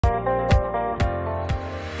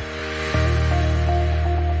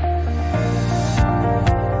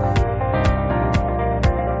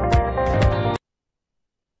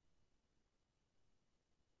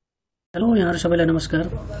Hello यहाँहरु सबैलाई नमस्कार।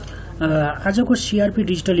 आजको सीआरपी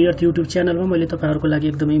डिजिटल अर्थ युट्युब च्यानलमा मैले तपाईहरुको लागि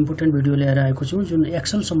एकदमै इम्पोर्टेन्ट भिडियो ल्याएर आएको छु जुन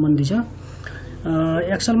एक्सेल सम्बन्धी छ।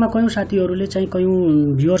 एक्सेलमा कयौं साथीहरुले चाहिँ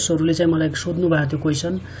कयौं भ्युअर्सहरुले चाहिँ मलाई सोध्नु भएको थियो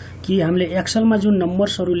क्वेशन कि हामीले एक्सेलमा जुन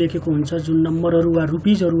नम्बर्सहरु लेखेको हुन्छ, जुन नम्बरहरु वा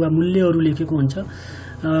रुपीजहरु वा मूल्यहरु लेखेको हुन्छ,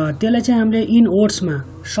 त्यसलाई चाहिँ हामीले इन वर्ड्समा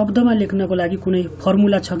शब्दमा लेख्नको लागि कुनै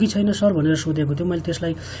फर्मुला छ कि छैन सर भनेर सोधेको थियो। मैले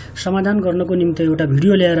त्यसलाई समाधान गर्नको निम्ति एउटा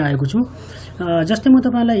भिडियो ल्याएर आएको छु। जस्तै म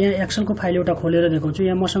तपाईलाई यहाँ एक्सेलको फाइल एउटा खोलेर देखाउँछु।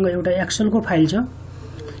 यहाँ मसँग एउटा एक्सेलको फाइल छ।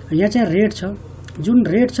 यहाँ चाहिँ रेट छ। जुन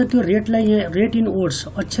रेट छ त्यो रेटलाई यहाँ रेट इन वर्ड्स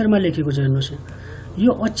अक्षरमा लेखेको छ। हेर्नुस्,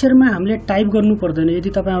 यो अक्षरमा हामीले टाइप गर्नु पर्दैन। यदि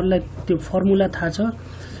तपाईहरुलाई त्यो फर्मुला थाहा छ,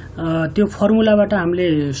 त्यो फर्मुलाबाट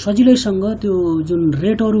हामीले सजिलैसँग त्यो जुन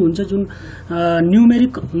रेटहरु हुन्छ, जुन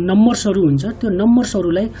न्यूमेरिक नम्बर्सहरु हुन्छ, त्यो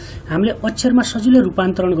नम्बर्सहरुलाई हामीले अक्षरमा सजिलै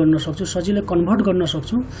रूपान्तरण गर्न सक्छौं, सजिलै कन्भर्ट गर्न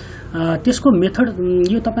सक्छौं। त्यसको मेथड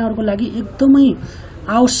यो तपाईहरुको लागि एकदमै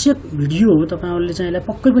आवश्यक भिडियो हो। तपाईहरुले चाहिँ यसलाई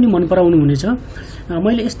पक्कै पनि मन पराउनु हुनेछ।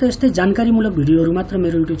 मैले यस्तै जानकारीमूलक भिडियोहरु मात्र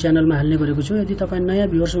मेरो युट्युब च्यानलमा हाल्ने गरेको छु। यदि तपाई नयाँ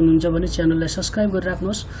भ्युअर्स हुनुहुन्छ भने च्यानललाई सब्स्क्राइब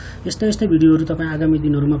गरिराख्नुहोस्। यस्तै भिडियोहरु तपाई आगामी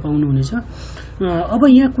दिनहरुमा पाउनु हुनेछ। अब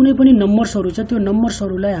यहाँ कुनै पनि नम्बर्सहरु छ, त्यो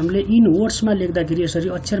नम्बर्सहरुलाई हामीले इन वर्ड्समा लेख्दाखेरि यसरी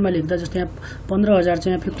अक्षरमा लेख्दा, जस्तै यहाँ 15000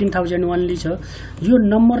 चाहिँ 15000 ओन्ली छ। यो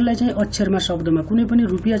नम्बरलाई चाहिँ अक्षरमा शब्दमा कुनै पनि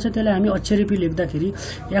रुपैयाँ छ त्यसलाई हामी अक्षररूपी लेख्दाखेरि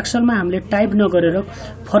एक्सेलमा हामीले टाइप नगरेर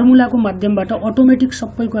फर्मुलाको माध्यमबाट अटोमेटिक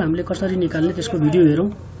सबैको हामीले कसरी निकाल्ने त्यसको भिडियो हेरौं।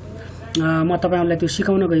 म तपाईहरुलाई त्यो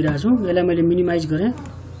सिकाउन गइरहेको छु। यसलाई मैले मिनिमाइज गरे।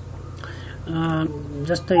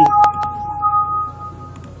 जस्तै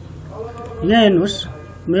यहाँ हेर्नुस्,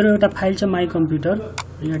 मेरो एउटा फाइल छ माई कम्प्युटर,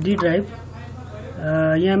 यहाँ डी ड्राइभ।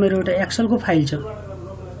 यहाँ मेरो एउटा एक्सेलको फाइल छ,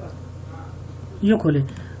 यो खोले।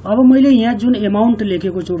 अब मैले यहाँ जुन एमाउन्ट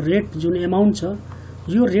लेखेको छु, रेट जुन एमाउन्ट छ,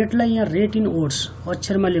 यो रेटलाई यहाँ रेट इन वर्ड्स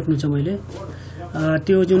अक्षरमा लेख्नु छ मैले।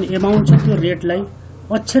 त्यो जुन एमाउन्ट छ त्यो रेटलाई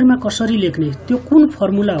अक्षरमा कसरी लेख्ने, त्यो कुन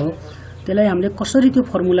फर्मुला हो, त्यसलाई हामीले कसरी त्यो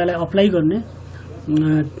फर्मुलालाई अप्लाई गर्ने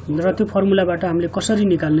र त्यो फर्मुलाबाट हामीले कसरी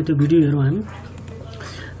निकाल्ने त्यो भिडियो हेरौँ हामी।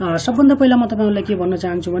 सबभन्दा पहिला म तपाईहरुलाई के भन्न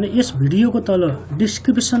चाहन्छु भने यस भिडियोको तल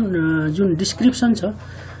डिस्क्रिप्सन छ,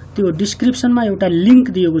 त्यो डिस्क्रिप्सनमा एउटा लिंक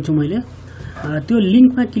दिएको छु मैले। त्यो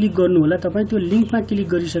लिंकमा क्लिक गर्नु होला तपाई। त्यो लिंकमा क्लिक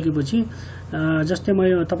गरिसकेपछि जस्तै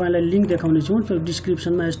म तपाईलाई लिंक देखाउने छु। त्यो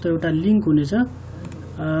डिस्क्रिप्सनमा यस्तो एउटा लिंक हुनेछ।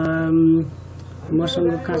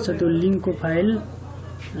 मसँग कहाँ छ त्यो लिंकको फाइल?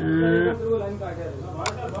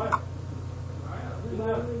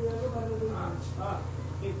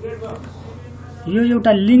 यो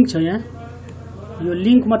एउटा लिंक छ यहाँ। यो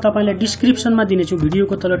लिंक म तपाईलाई डिस्क्रिप्सनमा दिनेछु।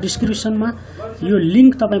 भिडियोको तल डिस्क्रिप्सनमा यो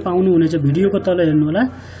लिंक तपाई पाउनु हुनेछ। भिडियोको तल हेर्नु होला।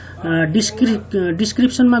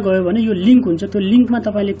 डिस्क्रिप्सनमा गयो भने यो लिंक हुन्छ। त्यो लिंकमा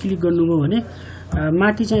तपाईले क्लिक गर्नुभयो भने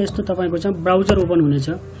माथि चाहिँ यस्तो तपाईको चाहिँ ब्राउजर ओपन हुनेछ।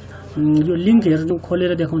 यो लिंक हेर्नु,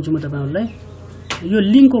 खोलेर देखाउँछु म तपाईहरुलाई। यो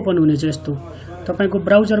लिंक ओपन हुनेछ। यस्तो तपाईको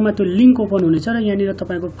ब्राउजरमा त्यो लिंक ओपन हुनेछ र यहाँनिर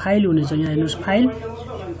तपाईको फाइल हुनेछ। यहाँ हेर्नुस् फाइल,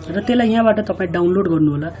 र त्यसलाई यहाँबाट तपाई डाउनलोड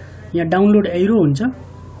गर्नु होला। यहाँ डाउनलोड एरो हुन्छ।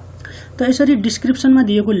 त यसरी डिस्क्रिप्सनमा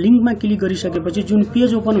दिएको लिंकमा क्लिक गरिसकेपछि जुन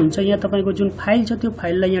पेज ओपन हुन्छ, यहाँ तपाईको जुन फाइल छ त्यो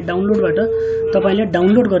फाइललाई यहाँ डाउनलोडबाट तपाईले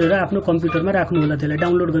डाउनलोड गरेर आफ्नो कम्प्युटरमा राख्नु होला। त्यसलाई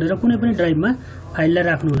डाउनलोड गरेर कुनै पनि ड्राइभमा फाइललाई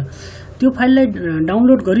राख्नु होला। त्यो फाइललाई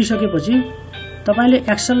डाउनलोड गरिसकेपछि तपाईले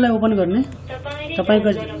एक्सेललाई ओपन गर्ने। तपाईको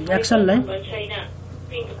एक्सेललाई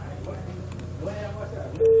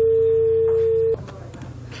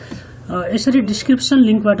यसरी डिस्क्रिप्सन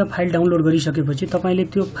लिंकबाट फाइल डाउनलोड गरिसकेपछि तपाईले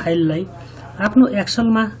त्यो फाइललाई आफ्नो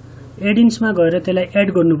एक्सेलमा एडिन्समा गएर त्यसलाई एड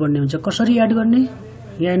गर्नुपर्ने हुन्छ। कसरी एड गर्ने?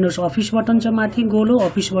 यहाँ हेर्नुस् अफिस बटन छ, माथि गोलो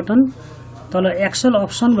अफिस बटन, तल एक्सेल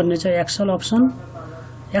अप्सन भन्ने छ, एक्सेल अप्सन।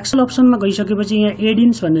 एक्सेल अप्सनमा गइसकेपछि यहाँ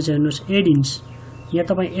एडिन्स भन्ने छ, हेर्नुस् एडिन्स। यहाँ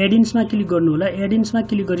तपाई एडिन्समा क्लिक गर्नु होला। एडिन्समा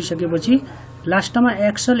क्लिक गरिसकेपछि लास्टमा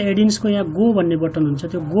एक्सेल एडिन्सको यहाँ गो भन्ने बटन हुन्छ,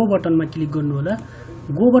 त्यो गो बटनमा क्लिक गर्नु होला।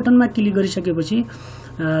 गो बटनमा क्लिक गरिसकेपछि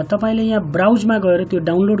तपाईले यहाँ ब्राउजमा गएर त्यो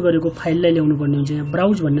डाउनलोड गरेको फाइललाई ल्याउनु पर्ने हुन्छ। यहाँ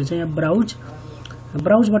ब्राउज भन्ने छ, यहाँ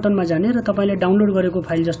ब्राउज बटनमा जाने र तपाईले डाउनलोड गरेको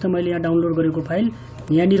फाइल, जस्तै मैले यहाँ डाउनलोड गरेको फाइल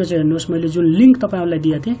यहाँनिर चाहिँ हेर्नुहोस्। मैले जुन लिंक तपाईहरुलाई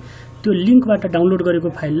दिएको थिएँ त्यो लिंकबाट डाउनलोड गरेको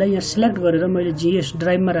फाइललाई यहाँ सिलेक्ट गरेर मैले जीएस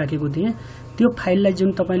ड्राइभमा राखेको थिएँ। त्यो फाइललाई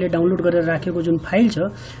जुन तपाईले डाउनलोड गरेर राखेको जुन फाइल छ,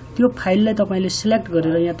 त्यो फाइललाई तपाईले सिलेक्ट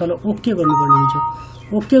गरेर यहाँ तल ओके गर्नुपर्ने हुन्छ।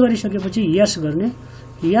 ओके गरिसकेपछि यस गर्ने।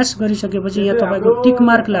 यस गरिसकेपछि यहाँ तपाईको टिक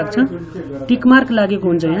मार्क लाग्छ। टिक मार्क लागेको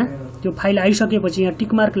हुन्छ। यहाँ त्यो फाइल आइसकेपछि यहाँ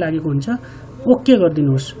टिक मार्क लागेको हुन्छ। ओके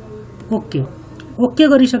गरिदिनुहोस्। ओके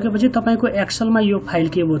गरिसकेपछि तपाईको एक्सेलमा यो फाइल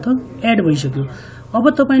के भयो त एड भइसक्यो। अब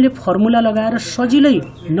तपाईले फर्मुला लगाएर सजिलै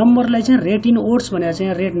नम्बरलाई चाहिँ रेट इन वर्ड्स भनेर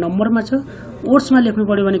चाहिँ यहाँ रेट नम्बरमा छ, वर्ड्समा लेख्नु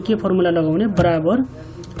पर्यो भने के फर्मुला लगाउने? बराबर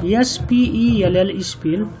SPELL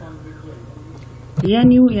spell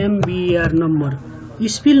NUMBER number,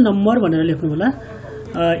 spell number भनेर लेख्नु होला।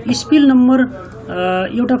 स्पिल नम्बर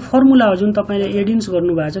एउटा फर्मुला हो जुन तपाईले एडिन्स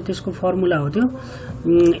गर्नुभएको छ त्यसको फर्मुला हो त्यो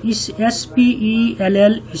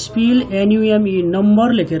SPELL स्पिल NUME नम्बर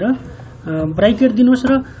लेखेर ब्राकेट दिनुहोस्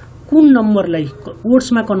र कुन नम्बरलाई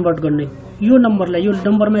वर्ड्समा कन्भर्ट गर्ने यो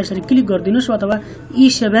नम्बरमा यसरी क्लिक गरिदिनुहोस् अथवा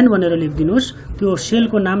E7 भनेर लेखिदिनुहोस् त्यो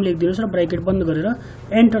सेलको नाम लेखिदिनुहोस् र ब्राकेट बन्द गरेर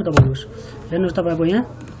एन्टर दबाउनुहोस्। हेर्नुहोस् तपाईको यहाँ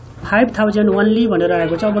 5000 ओन्ली भनेर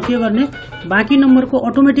आएको छ। अब के गर्ने बाँकी नम्बरको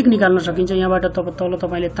अटोमेटिक निकाल्न सकिन्छ। यहाँबाट तल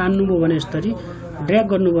तपाईले तान्नुभयो भने यसरी ड्र्याग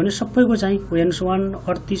गर्नुभयो भने सबैको चाहिँ हेर्नुहोस् 1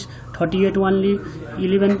 38 38 ओन्ली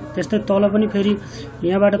 11 त्यस्तै तल पनि फेरि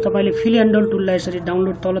यहाँबाट तपाईले फिल ह्यान्डल टुललाई यसरी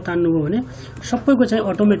डाउनलोड तल तान्नुभयो भने सबैको चाहिँ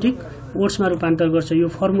अटोमेटिक वर्ड्समा रूपान्तर गर्छ। यो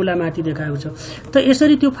फर्मुला माथि देखाएको छ। त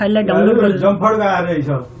यसरी त्यो फाइललाई डाउनलोड गरेर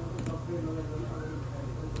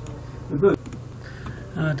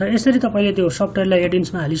त यसरी तपाईले त्यो सफ्टवेयरलाई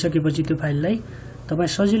एडिन्समा हालिसकेपछि त्यो फाइललाई तपाई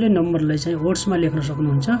सजिलै नम्बरलाई चाहिँ वर्ड्समा लेख्न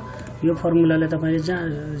सक्नुहुन्छ। यो फर्मुलालाई तपाईले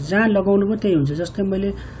जहाँ लगाउनु भयो त्यही हुन्छ। जस्तै मैले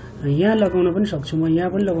यहाँ लगाउन पनि सक्छु, म यहाँ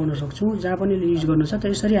पनि लगाउन सक्छु, जहाँ पनि युज गर्नु छ। त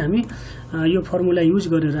यसरी हामी यो फर्मुला युज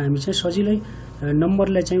गरेर हामी चाहिँ सजिलै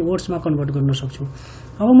नम्बरलाई चाहिँ वर्ड्समा कन्भर्ट गर्न सक्छौं।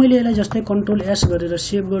 अब मैले यसलाई जस्तै कन्ट्रोल S गरेर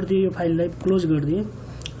सेभ गरिदिए यो फाइललाई क्लोज गरिदिए।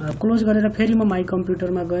 क्लोज गरेर फेरि म माई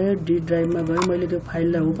कम्प्युटरमा गए डी ड्राइभमा गए मैले त्यो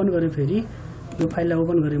फाइललाई ओपन गरे फेरि यो फाइललाई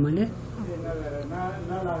ओपन गरे मैले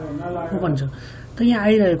ओपन छ। त यहाँ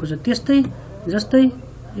आइरहेको छ। त्यस्तै जस्तै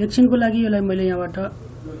एकछिनको लागि यसलाई मैले यहाँबाट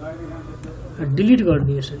डिलिट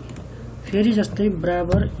गरिदिए यसरी फेरि जस्तै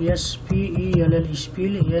बराबर SPELL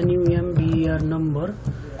spill NUMBER number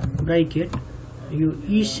bracket यो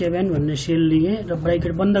E7 भन्ने सेल लिए र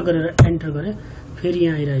ब्राकेट बन्द गरेर एन्टर गरे फेरि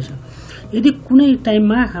यहाँ आइरहेछ। यदि कुनै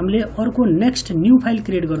टाइममा हामीले अर्को नेक्स्ट न्यू फाइल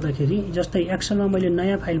क्रिएट गर्दाखेरि जस्तै एक्सेलमा मैले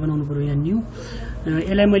नयाँ फाइल बनाउनु पर्यो यहाँ न्यू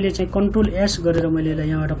यसलाई मैले चाहिँ कन्ट्रोल S गरेर मैले यसलाई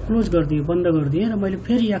यहाँबाट क्लोज गरिदिए बन्द गरिदिए र मैले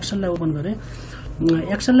फेरि एक्सेललाई ओपन गरेँ।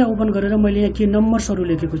 एक्सेललाई ओपन गरेर मैले यहाँ के नम्बर्सहरु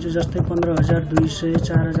लेखेको छु जस्तै 15200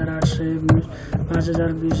 4800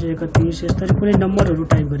 5231 यसरी कुनै नम्बरहरु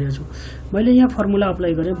टाइप गरेको छु। मैले यहाँ फर्मुला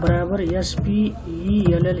अप्लाई गरे बराबर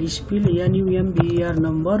SPELL स्पिल NUMBER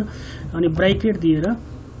नम्बर अनि ब्राकेट दिएर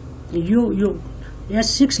यो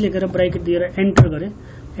S6 लेखेर ब्राकेट दिएर एन्टर गरे।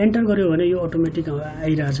 एन्टर गर्यो भने यो अटोमेटिक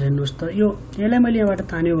आइराछ। हेर्नुस् त यसलाई मैले यहाँबाट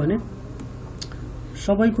तान्यो भने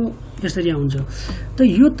सबैको यसरी आउँछ। त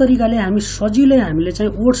यो तरिकाले हामी सजिलै हामीले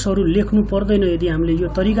चाहिँ वर्ड्सहरु लेख्नु पर्दैन। यदि हामीले यो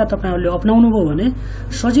तरिका तपाईहरुले अपनाउनु भयो भने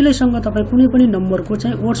सजिलैसँग तपाई कुनै पनि नम्बरको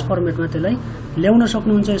चाहिँ वर्ड्स फर्मेटमा त्यसलाई ल्याउन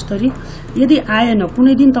सक्नुहुन्छ। यसरी यदि आएन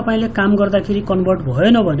कुनै दिन तपाईले काम गर्दाखेरि कन्भर्ट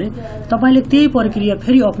भएन भने तपाईले त्यही प्रक्रिया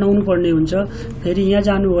फेरि अपनाउनु पर्ने हुन्छ। फेरि यहाँ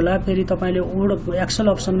जानु होला, फेरि तपाईले वर्ड एक्सेल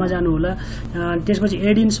अप्सनमा जानु होला, त्यसपछि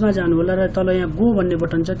एडिन्समा जानु होला र तल यहाँ गो भन्ने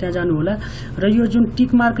बटन छ त्यहाँ जानु होला र यो जुन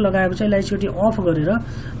टिक मार्क लगाएको छ यसलाई एकचोटी अफ गरेर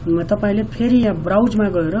तपाईले फेरि यहाँ ब्राउजमा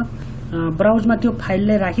गएर ब्राउजमा त्यो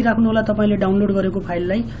फाइललाई राखिराख्नु होला। तपाईले डाउनलोड गरेको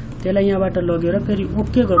फाइललाई त्यसलाई यहाँबाट लगेर फेरि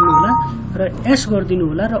ओके गर्नु होला र एस गरिदिनु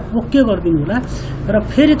होला र ओके गरिदिनु होला र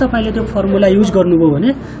फेरि तपाईले त्यो फर्मुला युज गर्नुभयो भने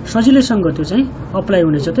सजिलैसँग त्यो चाहिँ अप्लाई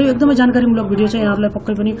हुनेछ। त्यो एकदमै जानकारीमूलक भिडियो चाहिँ यहाँहरुलाई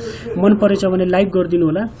पक्कै पनि मन परेछ भने लाइक गरिदिनु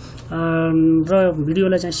होला र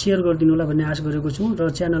भिडियोलाई चाहिँ शेयर गरिदिनु होला भन्ने आशा गरेको छु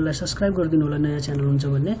र च्यानललाई सब्स्क्राइब गरिदिनु होला नयाँ च्यानल हुन्छ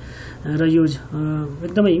भन्ने र यो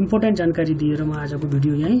एकदमै इम्पोर्टेन्ट जानकारी दिएर म आजको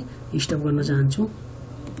भिडियो यही स्टप गर्न चाहन्छु।